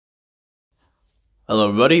Hello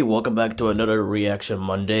everybody, welcome back to another Reaction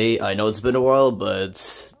Monday. I know it's been a while, but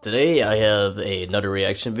today I have another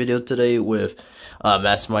reaction video today with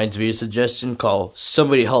Mastermind's video suggestion called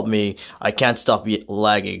Somebody Help Me, I Can't Stop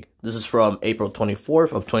Lagging. This is from April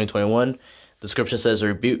 24th of 2021. Description says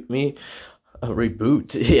reboot me.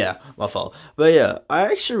 Reboot? Yeah, my fault. But yeah, I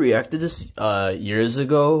actually reacted this years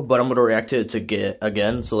ago, but I'm gonna react to it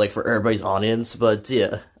again, so like for everybody's audience. But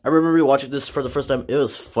yeah, I remember rewatching this for the first time. It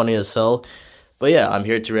was funny as hell. But yeah, I'm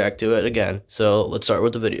here to react to it again. So let's start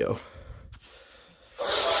with the video.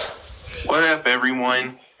 What up,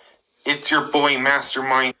 everyone? It's your boy,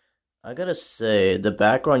 Mastermind. I gotta say, the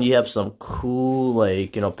background, you have some cool,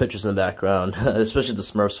 like, pictures in the background. Especially the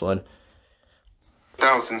Smurfs one.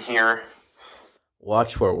 1000 here.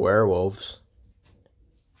 Watch for werewolves.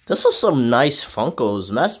 This was some nice Funkos.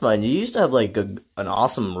 Mastermind, you used to have, like, an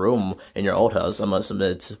awesome room in your old house, I must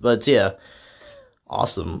admit. But yeah,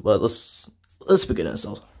 awesome. But let's begin it.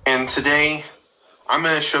 And today, I'm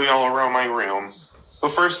going to show y'all around my room.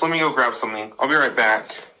 But first, let me go grab something. I'll be right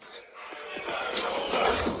back.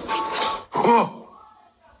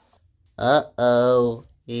 Uh-oh.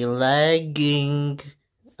 He lagging.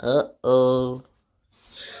 Uh-oh.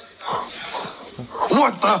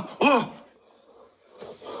 What the?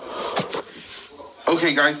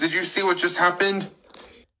 Okay, guys, did you see what just happened?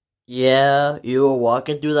 Yeah, you were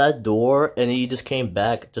walking through that door, and you just came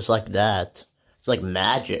back just like that. It's like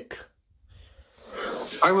magic.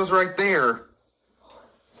 I was right there.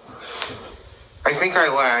 I think I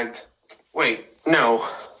lagged. Wait, no.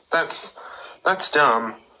 That's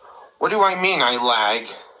dumb. What do I mean I lag?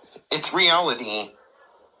 It's reality.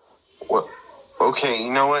 Well, okay,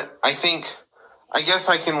 you know what? I guess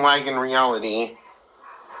I can lag in reality.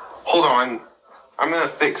 Hold on. I'm gonna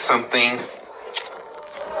fix something.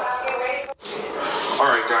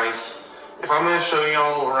 Alright, guys. If I'm gonna show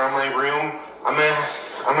y'all around my room, I'm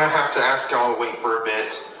gonna have to ask y'all to wait for a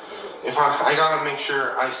bit. I gotta make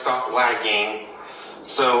sure I stop lagging.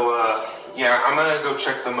 So, yeah, I'm gonna go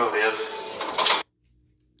check the motive.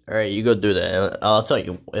 Alright, you go do that, and I'll tell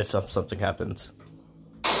you if something happens.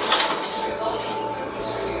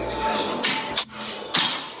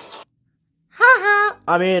 Haha!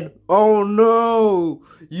 I mean, oh no!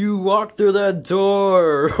 You walked through that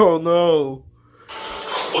door! Oh no!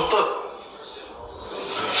 What the?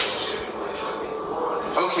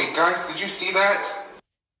 Okay, guys, did you see that?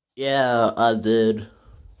 Yeah, I did.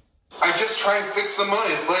 I just tried to fix the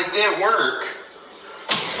motive, but it didn't work.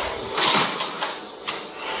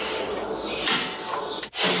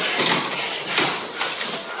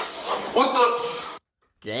 What the?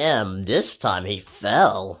 Damn, this time he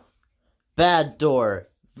fell. Bad door.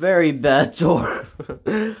 Very bad door.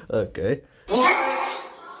 Okay. What?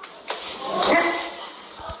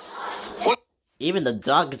 Even the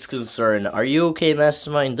dog is concerned. Are you okay,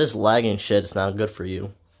 Mastermind? This lagging shit is not good for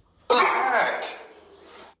you. What the heck?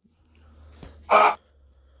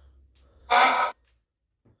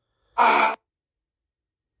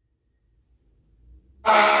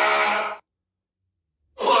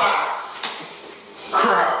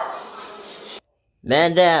 Crap.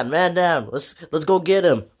 Man down. Let's go get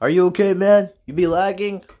him. Are you okay, man? You be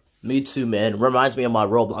lagging? Me too, man. Reminds me of my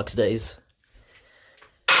Roblox days.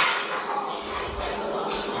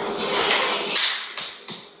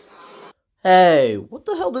 Hey, what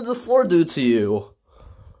the hell did the floor do to you?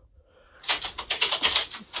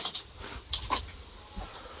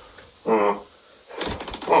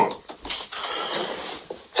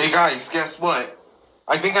 Hey guys, guess what?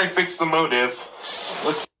 I think I fixed the motive.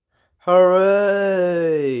 Let's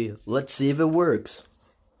Hooray! Let's see if it works.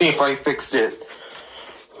 see if I fixed it.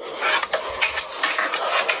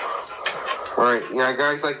 Alright, yeah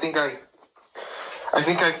guys, I think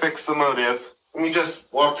I fixed the motive. Let me just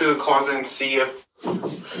walk to the closet and see if...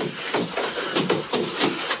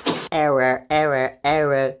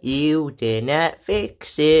 Error, you did not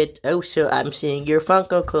fix it. Oh, so I'm seeing your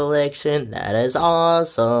Funko collection. That is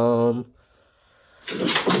awesome.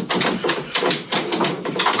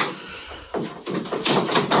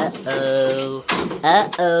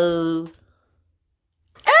 Uh-oh.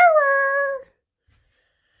 Error!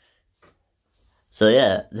 So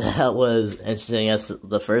yeah, that was interesting as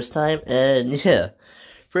the first time, and yeah,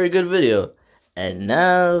 pretty good video. And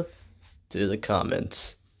now, to the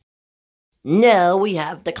comments. Now we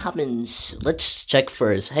have the comments. Let's check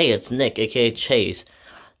first. Hey, it's Nick, aka Chase.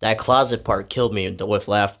 That closet part killed me with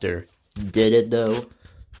laughter. Did it though?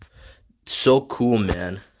 So cool,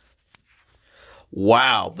 man.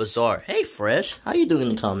 Wow, bizarre. Hey, Fresh, how you doing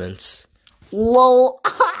in the comments? Lol.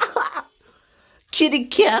 Kitty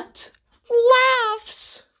cat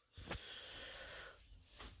laughs.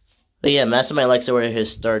 But yeah, Mastermind likes to wear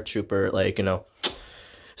his Star Trooper, like, you know,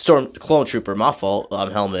 Storm Clone Trooper, my fault,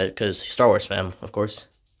 helmet, because Star Wars fan, of course.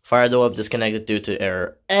 Fire door up disconnected due to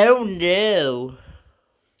error. Oh no!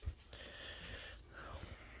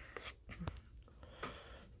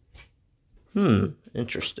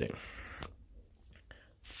 Interesting.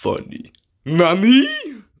 Funny. Nani?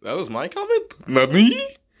 That was my comment?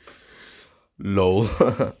 Nani? Lol.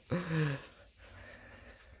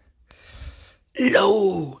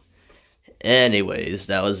 Lol. Anyways,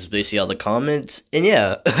 that was basically all the comments. And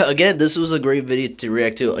yeah, again, this was a great video to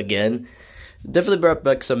react to again. Definitely brought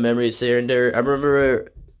back some memories here and there. I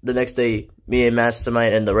remember the next day, me and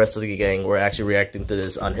Mastermind and the rest of the gang were actually reacting to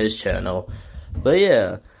this on his channel. But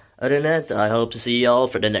yeah, other than that, I hope to see y'all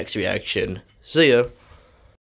for the next reaction. See ya.